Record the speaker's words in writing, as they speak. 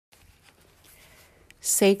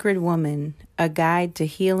Sacred Woman, A Guide to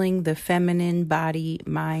Healing the Feminine Body,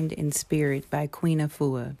 Mind, and Spirit by Queen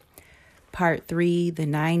Afua. Part 3, The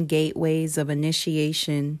 9 Gateways of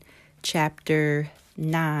Initiation, Chapter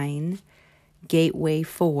 9, Gateway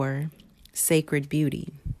 4, Sacred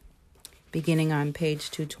Beauty. Beginning on page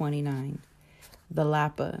 229. The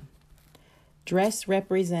Lapa. Dress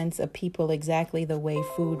represents a people exactly the way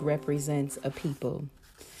food represents a people.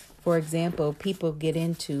 For example, people get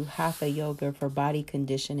into Hatha yoga for body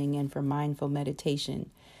conditioning and for mindful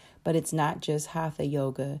meditation. But it's not just Hatha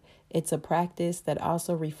yoga. It's a practice that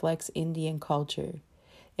also reflects Indian culture.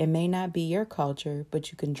 It may not be your culture,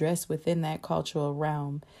 but you can dress within that cultural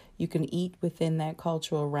realm. You can eat within that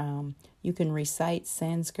cultural realm. You can recite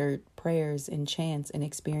Sanskrit prayers and chants and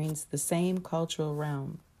experience the same cultural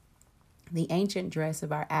realm. The ancient dress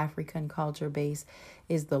of our African culture base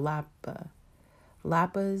is the lapa.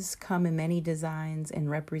 Lapas come in many designs and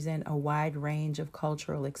represent a wide range of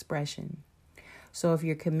cultural expression. So if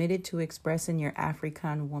you're committed to expressing your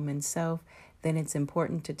African woman self, then it's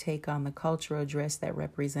important to take on the cultural dress that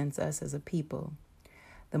represents us as a people.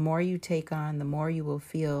 The more you take on, the more you will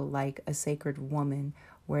feel like a sacred woman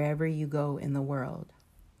wherever you go in the world.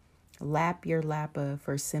 Lap your lapa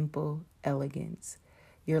for simple elegance.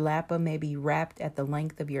 Your lapa may be wrapped at the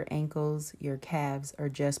length of your ankles, your calves, or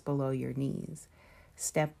just below your knees.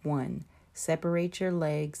 Step 1. Separate your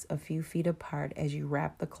legs a few feet apart as you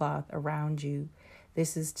wrap the cloth around you.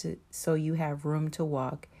 This is so you have room to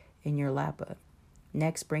walk in your lapa.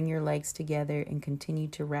 Next, bring your legs together and continue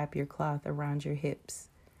to wrap your cloth around your hips.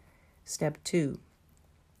 Step 2.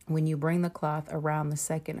 When you bring the cloth around the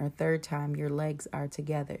second or third time, your legs are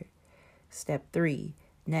together. Step 3.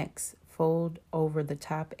 Next, fold over the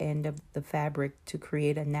top end of the fabric to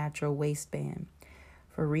create a natural waistband.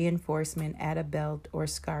 For reinforcement, add a belt or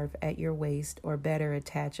scarf at your waist, or better,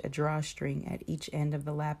 attach a drawstring at each end of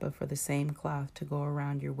the lapa for the same cloth to go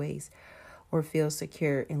around your waist, or feel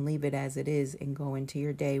secure and leave it as it is and go into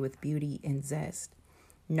your day with beauty and zest.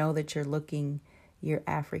 Know that you're looking your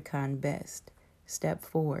African best. Step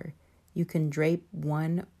 4. You can drape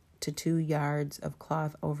 1 to 2 yards of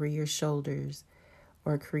cloth over your shoulders,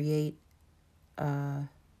 or create a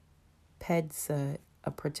pedsa,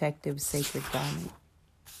 a protective sacred garment.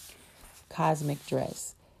 Cosmic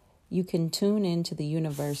dress. You can tune into the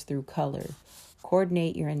universe through color.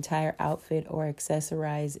 Coordinate your entire outfit or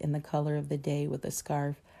accessorize in the color of the day with a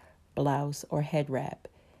scarf, blouse, or head wrap.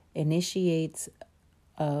 Initiates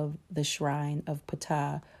of the shrine of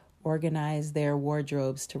Ptah organize their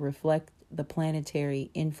wardrobes to reflect the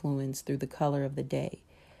planetary influence through the color of the day.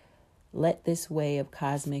 Let this way of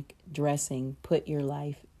cosmic dressing put your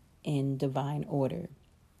life in divine order.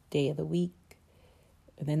 Day of the week.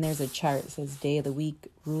 And then there's a chart that says day of the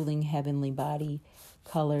week, ruling heavenly body,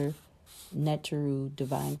 color, Neteru,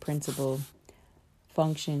 divine principle,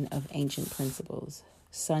 function of ancient principles.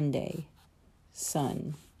 Sunday,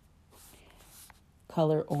 sun,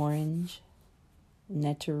 color orange,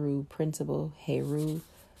 Neteru principle, Heru,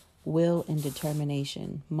 will and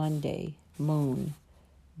determination. Monday, moon,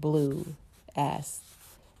 blue, Ass,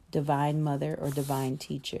 divine mother or divine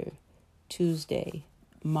teacher. Tuesday,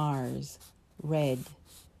 Mars, red,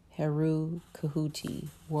 Heru, Kahuti,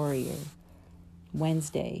 warrior.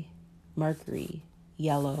 Wednesday, Mercury,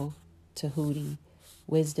 yellow, Tahuti,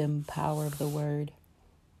 wisdom, power of the word.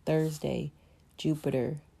 Thursday,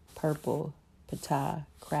 Jupiter, purple, Ptah,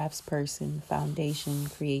 craftsperson, foundation,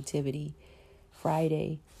 creativity.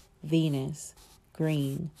 Friday, Venus,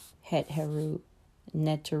 green, Het Heru,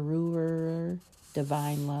 Neteruer,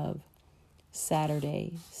 divine love.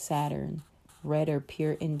 Saturday, Saturn, red or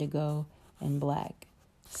pure indigo and black.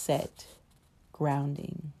 Set,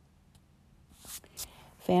 grounding.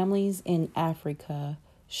 Families in Africa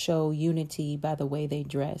show unity by the way they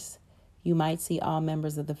dress. You might see all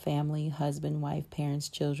members of the family, husband, wife, parents,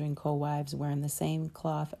 children, co-wives, wearing the same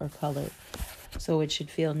cloth or color. So it should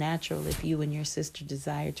feel natural if you and your sister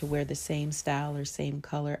desire to wear the same style or same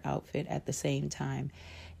color outfit at the same time.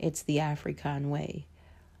 It's the African way.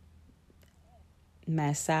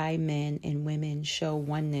 Maasai men and women show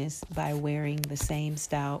oneness by wearing the same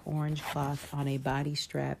style orange cloth on a body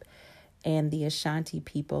strap, and the Ashanti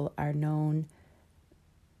people are known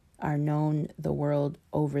the world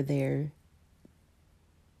over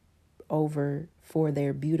for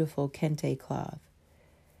their beautiful kente cloth.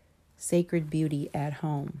 Sacred beauty at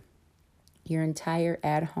home. Your entire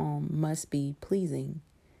at home must be pleasing.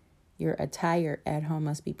 Your attire at home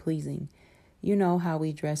must be pleasing. You know how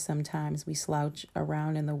we dress sometimes. We slouch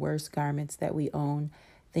around in the worst garments that we own,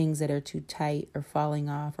 things that are too tight or falling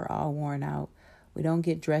off or all worn out. We don't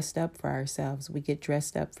get dressed up for ourselves. We get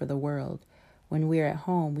dressed up for the world. When we're at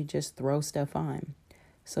home, we just throw stuff on.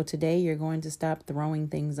 So today you're going to stop throwing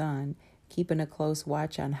things on, keeping a close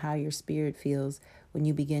watch on how your spirit feels when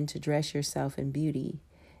you begin to dress yourself in beauty.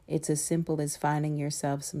 It's as simple as finding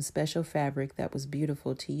yourself some special fabric that was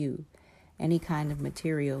beautiful to you. Any kind of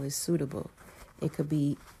material is suitable. It could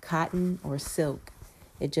be cotton or silk.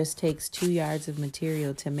 It just takes 2 yards of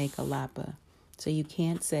material to make a lapa. So you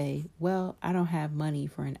can't say, well, I don't have money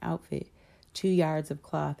for an outfit. 2 yards of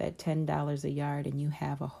cloth at $10 a yard and you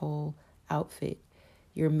have a whole outfit.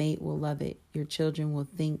 Your mate will love it. Your children will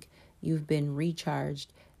think you've been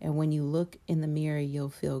recharged. And when you look in the mirror, you'll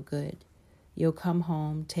feel good. You'll come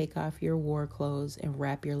home, take off your war clothes, and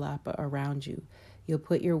wrap your lapa around you. You'll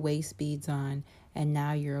put your waist beads on, and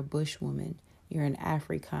now you're a bushwoman. You're an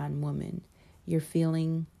African woman. You're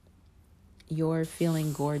feeling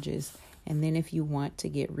gorgeous. And then if you want to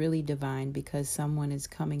get really divine because someone is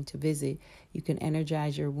coming to visit, you can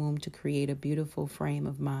energize your womb to create a beautiful frame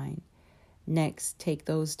of mind. Next, take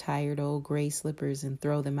those tired old gray slippers and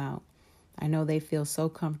throw them out. I know they feel so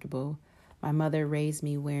comfortable. My mother raised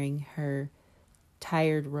me wearing her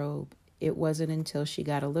tired robe. It wasn't until she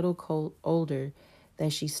got a little older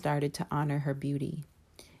that she started to honor her beauty.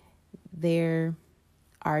 There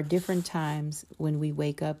are different times when we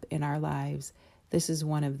wake up in our lives. This is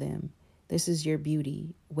one of them. This is your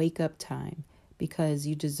beauty, wake up time, because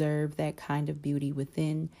you deserve that kind of beauty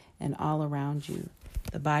within and all around you.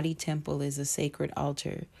 The body temple is a sacred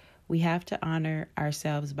altar. We have to honor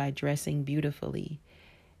ourselves by dressing beautifully.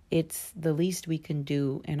 It's the least we can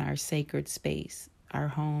do in our sacred space, our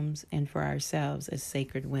homes, and for ourselves as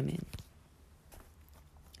sacred women.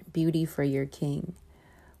 Beauty for your king.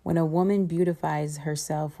 When a woman beautifies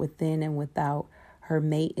herself within and without, her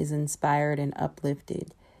mate is inspired and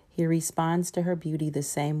uplifted. He responds to her beauty the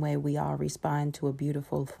same way we all respond to a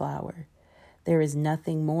beautiful flower. There is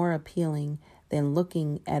nothing more appealing than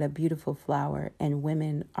looking at a beautiful flower, and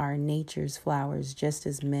women are nature's flowers just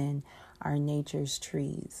as men are nature's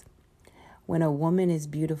trees. When a woman is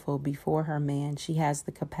beautiful before her man, she has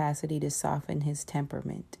the capacity to soften his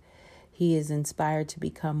temperament. He is inspired to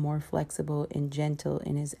become more flexible and gentle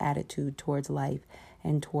in his attitude towards life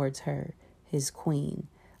and towards her, his queen,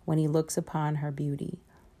 when he looks upon her beauty.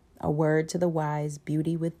 A word to the wise,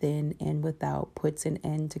 beauty within and without puts an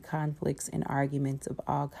end to conflicts and arguments of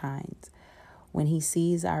all kinds. When he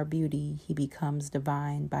sees our beauty, he becomes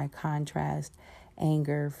divine. By contrast,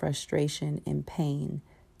 anger, frustration, and pain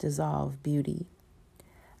dissolve beauty.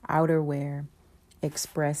 Outerwear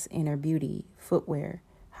express inner beauty. Footwear.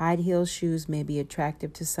 High heel shoes may be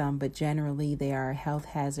attractive to some, but generally they are a health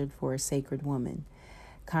hazard for a sacred woman.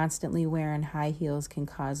 Constantly wearing high heels can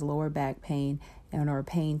cause lower back pain or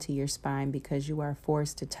pain to your spine because you are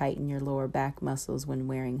forced to tighten your lower back muscles when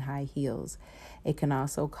wearing high heels. It can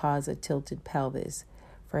also cause a tilted pelvis.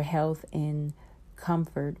 For health and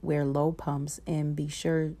comfort, wear low pumps and be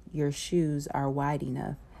sure your shoes are wide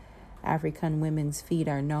enough. African women's feet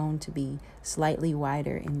are known to be slightly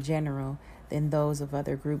wider in general than those of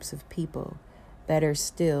other groups of people. Better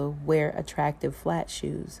still, wear attractive flat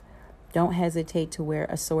shoes. Don't hesitate to wear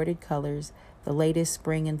assorted colors, the latest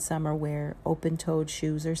spring and summer wear, open-toed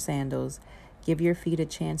shoes or sandals. Give your feet a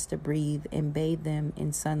chance to breathe and bathe them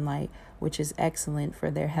in sunlight, which is excellent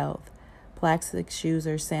for their health. Plastic shoes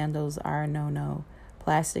or sandals are a no-no.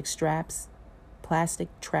 Plastic traps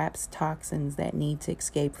toxins that need to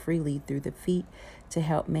escape freely through the feet to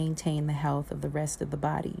help maintain the health of the rest of the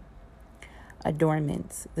body.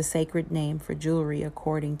 Adornments, the sacred name for jewelry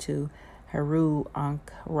according to Heru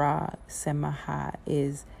Ankh-Ra Semaha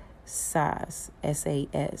is Sas,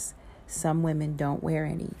 S-A-S. Some women don't wear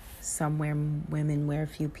any. Some women wear a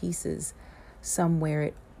few pieces. Some wear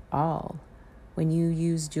it all. When you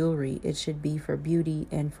use jewelry, it should be for beauty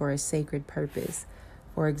and for a sacred purpose.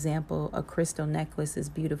 For example, a crystal necklace is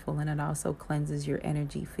beautiful and it also cleanses your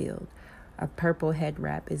energy field. A purple head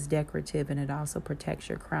wrap is decorative and it also protects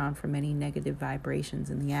your crown from any negative vibrations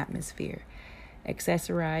in the atmosphere.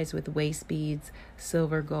 Accessorize with waist beads,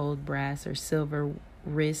 silver, gold, brass, or silver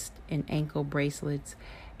wrist and ankle bracelets,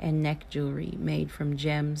 and neck jewelry made from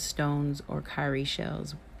gems, stones, or cowrie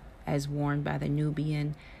shells, as worn by the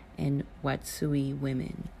Nubian and Watsui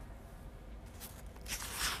women.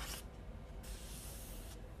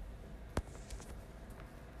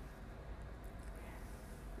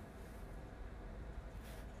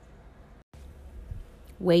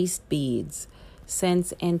 Waist beads.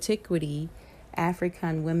 Since antiquity,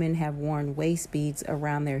 African women have worn waist beads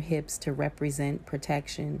around their hips to represent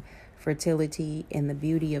protection, fertility, and the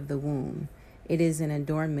beauty of the womb. It is an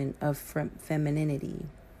adornment of femininity.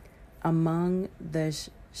 Among the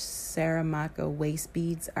Saramaka waist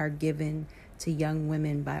beads are given to young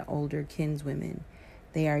women by older kinswomen.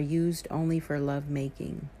 They are used only for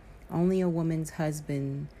lovemaking. Only a woman's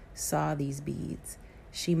husband saw these beads.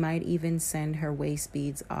 She might even send her waist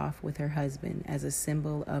beads off with her husband as a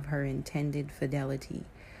symbol of her intended fidelity.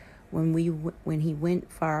 When he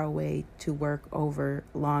went far away to work over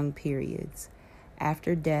long periods.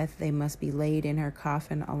 After death, they must be laid in her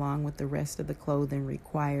coffin along with the rest of the clothing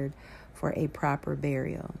required for a proper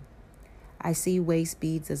burial. I see waist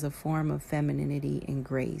beads as a form of femininity and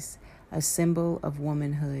grace, a symbol of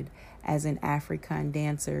womanhood. As an African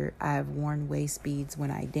dancer, I have worn waist beads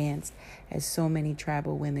when I danced, as so many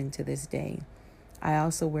tribal women to this day. I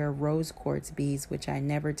also wear rose quartz beads, which I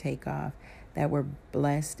never take off, that were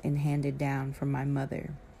blessed and handed down from my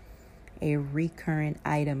mother. A recurrent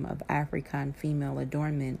item of African female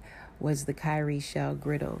adornment was the cowrie shell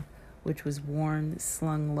girdle, which was worn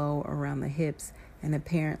slung low around the hips and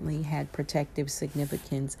apparently had protective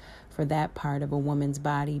significance for that part of a woman's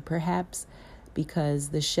body, perhaps because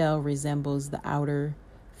the shell resembles the outer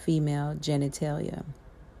female genitalia.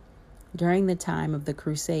 During the time of the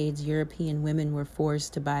Crusades, European women were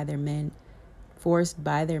forced by their men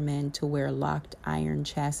to wear locked iron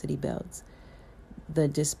chastity belts. The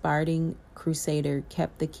disparting crusader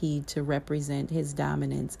kept the key to represent his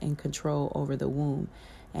dominance and control over the womb,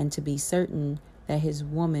 and to be certain that his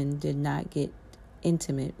woman did not get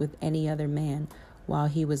intimate with any other man while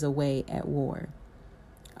he was away at war.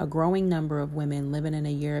 A growing number of women living in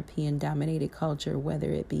a European-dominated culture,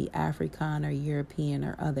 whether it be African or European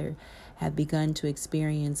or other, have begun to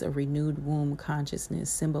experience a renewed womb consciousness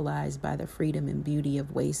symbolized by the freedom and beauty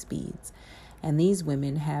of waist beads, and these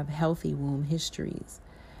women have healthy womb histories.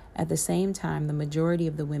 At the same time, the majority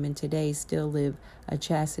of the women today still live a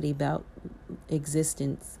chastity belt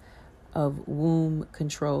existence of womb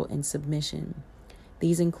control and submission.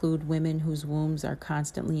 These include women whose wombs are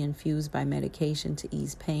constantly infused by medication to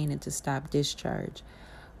ease pain and to stop discharge,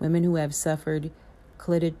 women who have suffered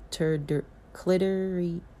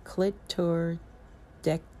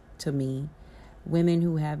clitoridectomy, women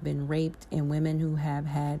who have been raped, and women who have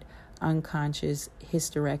had unconscious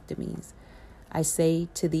hysterectomies. I say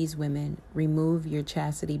to these women, remove your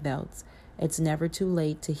chastity belts. It's never too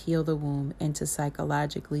late to heal the womb and to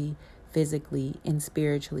psychologically, physically, and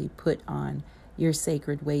spiritually put on your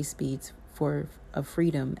sacred waist beads for a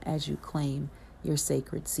freedom as you claim your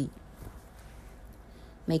sacred seat.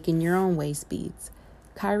 Making your own waist beads.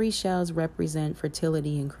 Cowrie shells represent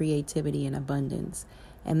fertility and creativity and abundance,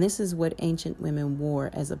 and this is what ancient women wore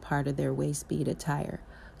as a part of their waist bead attire.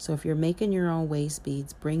 So if you're making your own waist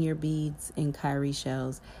beads, bring your beads in cowrie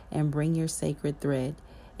shells and bring your sacred thread.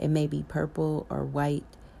 It may be purple or white.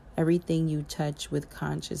 Everything you touch with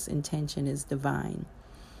conscious intention is divine.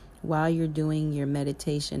 While you're doing your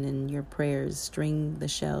meditation and your prayers, string the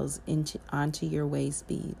shells onto your waist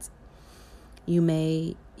beads. You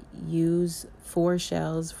may use 4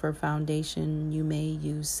 shells for foundation. You may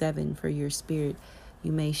use 7 for your spirit.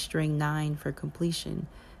 You may string 9 for completion.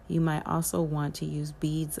 You might also want to use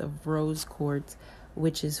beads of rose quartz,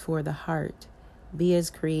 which is for the heart. Be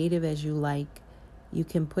as creative as you like. You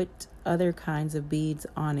can put other kinds of beads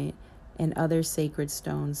on it and other sacred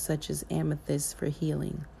stones such as amethyst for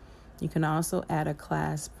healing. You can also add a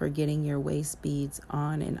clasp for getting your waist beads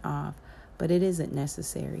on and off, but it isn't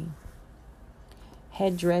necessary.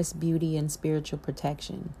 Headdress, beauty, and spiritual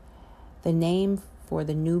protection. The name for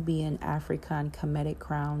the Nubian African Kemetic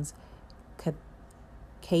crowns,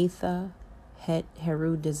 Katha Het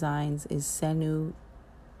Heru designs, is Senu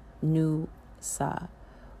Nu Sa,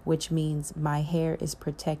 which means my hair is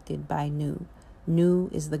protected by Nu. Nu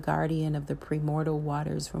is the guardian of the primordial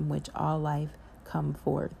waters from which all life come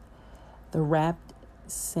forth. The wrapped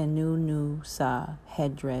Senu Nu Sa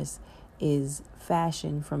headdress is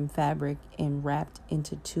fashioned from fabric and wrapped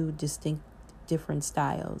into 2 distinct different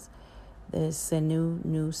styles. The Senu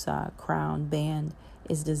Nu Sa crown band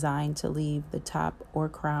is designed to leave the top or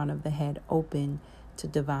crown of the head open to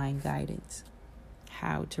divine guidance.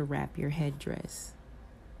 How to wrap your headdress.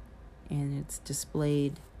 And it's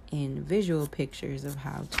displayed in visual pictures of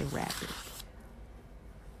how to wrap it.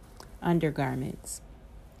 Undergarments.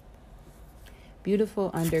 Beautiful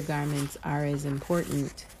undergarments are as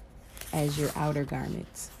important as your outer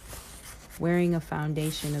garments. Wearing a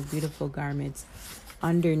foundation of beautiful garments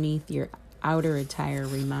underneath your outer attire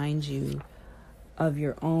reminds you of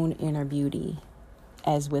your own inner beauty.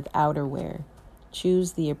 As with outerwear,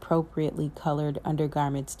 choose the appropriately colored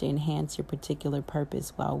undergarments to enhance your particular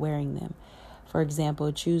purpose while wearing them. For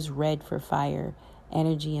example, choose red for fire,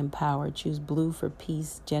 energy, and power. Choose blue for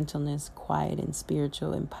peace, gentleness, quiet, and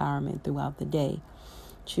spiritual empowerment throughout the day.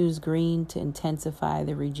 Choose green to intensify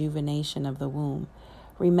the rejuvenation of the womb.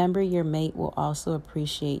 Remember, your mate will also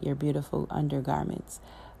appreciate your beautiful undergarments.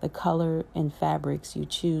 The color and fabrics you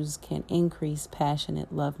choose can increase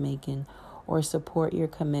passionate lovemaking or support your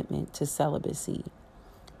commitment to celibacy.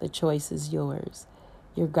 The choice is yours.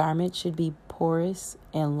 Your garment should be porous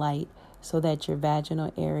and light so that your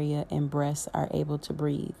vaginal area and breasts are able to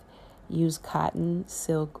breathe. Use cotton,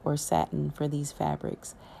 silk, or satin for these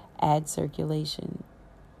fabrics. Add circulation.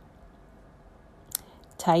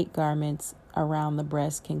 Tight garments around the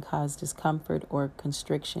breast can cause discomfort or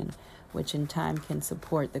constriction, which in time can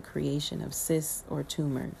support the creation of cysts or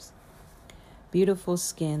tumors. Beautiful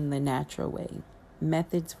skin the natural way.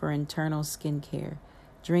 Methods for internal skin care.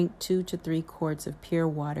 Drink 2 to 3 quarts of pure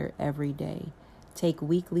water every day. Take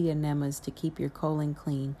weekly enemas to keep your colon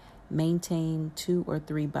clean. Maintain 2 or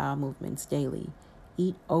 3 bowel movements daily.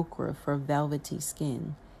 Eat okra for velvety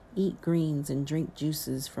skin. Eat greens and drink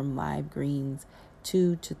juices from live greens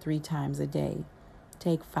 2 to 3 times a day.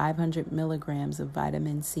 Take 500 milligrams of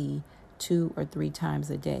vitamin C 2 or 3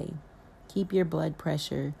 times a day. Keep your blood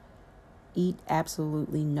pressure. Eat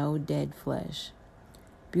absolutely no dead flesh.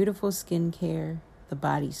 Beautiful skin care, the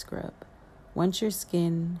body scrub. Once your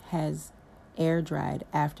skin has air dried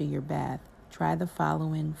after your bath, try the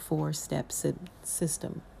following 4-step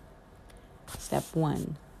system. Step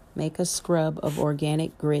 1. Make a scrub of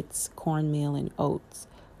organic grits, cornmeal, and oats,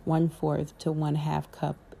 1/4 to 1/2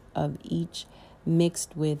 cup of each,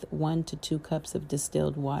 mixed with 1 to 2 cups of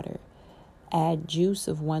distilled water. Add juice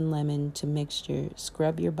of 1 lemon to mixture.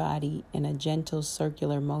 Scrub your body in a gentle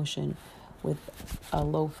circular motion with a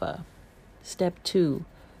loofah. Step 2.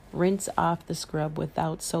 Rinse off the scrub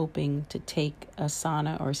without soaping to take a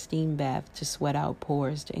sauna or steam bath to sweat out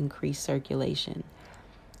pores to increase circulation.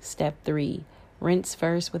 Step 3. Rinse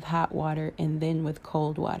first with hot water and then with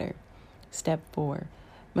cold water. Step 4.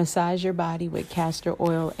 Massage your body with castor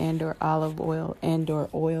oil and or olive oil and or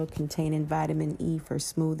oil containing vitamin E for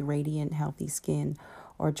smooth, radiant, healthy skin,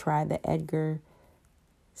 or try the Edgar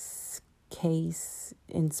Cayce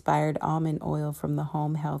inspired almond oil from the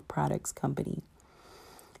Home Health Products Company.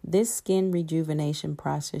 This skin rejuvenation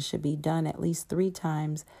process should be done at least 3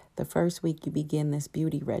 times the first week you begin this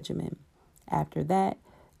beauty regimen. After that,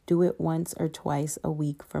 do it once or twice a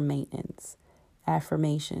week for maintenance.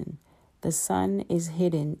 Affirmation: the sun is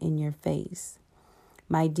hidden in your face.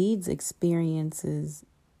 My deeds, experiences,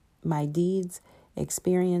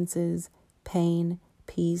 pain,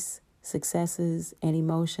 peace, successes, and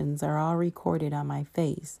emotions are all recorded on my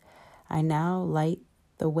face. I now light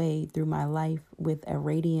the way through my life with a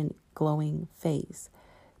radiant, glowing face.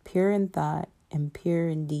 Pure in thought and pure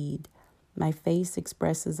in deed, my face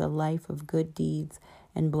expresses a life of good deeds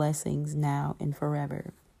and blessings now and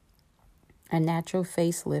forever. A natural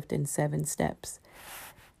facelift in 7 steps.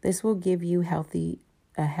 This will give you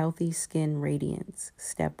a healthy skin radiance.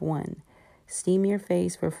 Step 1. Steam your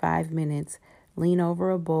face for 5 minutes. Lean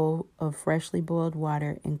over a bowl of freshly boiled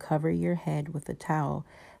water and cover your head with a towel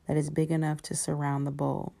that is big enough to surround the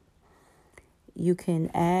bowl. You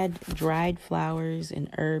can add dried flowers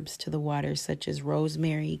and herbs to the water, such as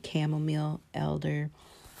rosemary, chamomile, elder,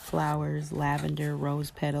 flowers, lavender,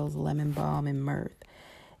 rose petals, lemon balm, and myrrh.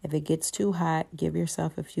 If it gets too hot, give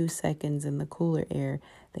yourself a few seconds in the cooler air,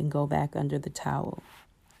 then go back under the towel.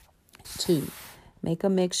 2. Make a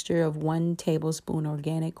mixture of 1 tablespoon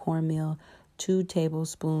organic cornmeal, 2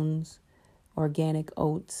 tablespoons organic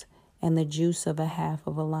oats, and the juice of 1/2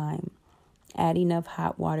 of a lime. Add enough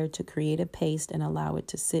hot water to create a paste and allow it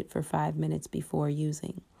to sit for 5 minutes before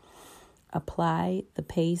using. Apply the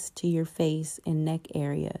paste to your face and neck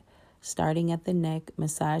area, starting at the neck,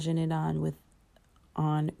 massaging it on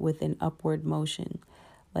with an upward motion.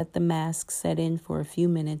 Let the mask set in for a few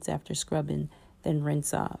minutes after scrubbing, then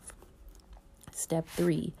rinse off. Step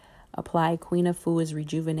 3. Apply Queen Afua's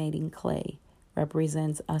rejuvenating clay,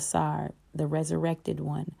 represents Asar, the resurrected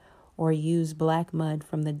one, or use black mud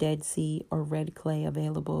from the Dead Sea or red clay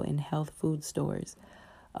available in health food stores.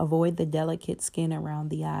 Avoid the delicate skin around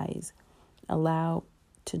the eyes. Allow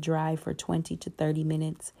to dry for 20 to 30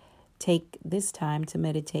 minutes. Take this time to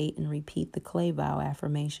meditate and repeat the clay vow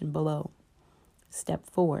affirmation below. Step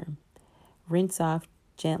 4. Rinse off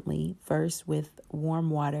gently, first with warm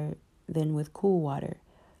water, then with cool water.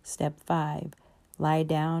 Step 5. Lie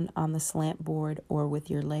down on the slant board or with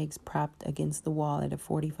your legs propped against the wall at a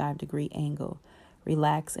 45-degree angle.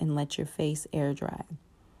 Relax and let your face air dry.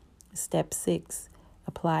 Step 6.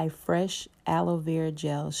 Apply fresh aloe vera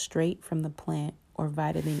gel straight from the plant or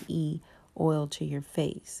vitamin E oil to your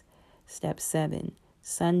face. Step 7.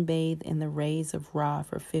 Sunbathe in the rays of Ra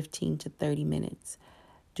for 15 to 30 minutes.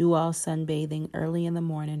 Do all sunbathing early in the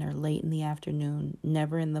morning or late in the afternoon,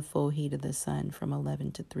 never in the full heat of the sun from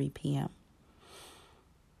 11 to 3 p.m.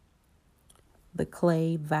 The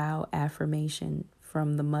Clay Vow Affirmation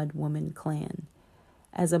from the Mud Woman Clan.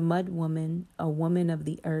 As a mud woman, a woman of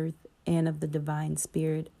the earth and of the divine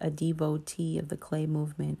spirit, a devotee of the clay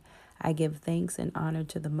movement, I give thanks and honor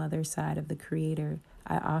to the mother side of the Creator.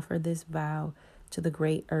 I offer this vow to the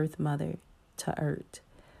great Earth Mother, to Earth,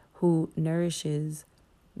 who nourishes,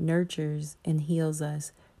 nurtures, and heals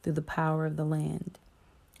us through the power of the land.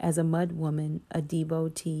 As a mud woman, a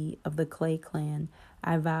devotee of the Clay Clan,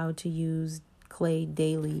 I vow to use clay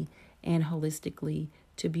daily and holistically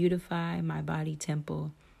to beautify my body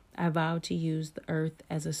temple. I vow to use the earth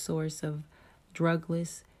as a source of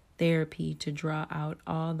drugless therapy to draw out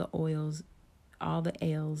all the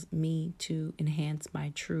ails me to enhance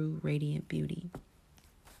my true radiant beauty.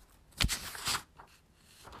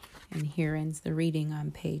 And here ends the reading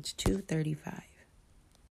on page 235.